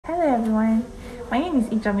Hello everyone, my name is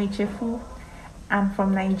VTFoundation. I'm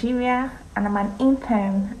from Nigeria and I'm an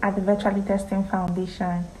intern at the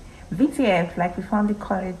VTFoundation. VTF, like we fondly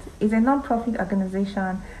call it, is a non-profit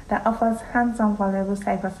organization that offers hands-on valuable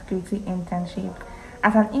cybersecurity internship.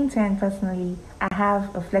 As an intern personally, I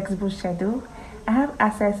have a flexible schedule. I have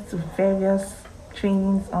access to various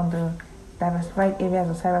trainings on the diversified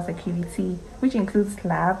areas of cybersecurity, which includes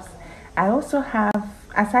labs. I also have,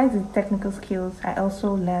 aside the technical skills, I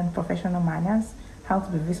also learn professional manners, how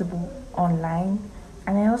to be visible online,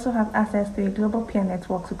 and I also have access to a global peer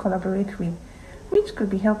network to collaborate with, which could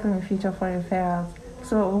be helpful in future for referrals.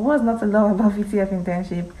 So it was not a lot about VTF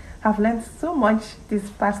internship. I've learned so much these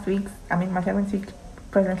past weeks. I'm in my 7th week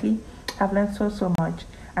presently. I've learned so much,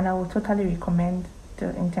 and I would totally recommend the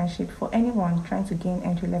internship for anyone trying to gain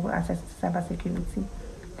entry-level access to cybersecurity.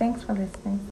 Thanks for listening.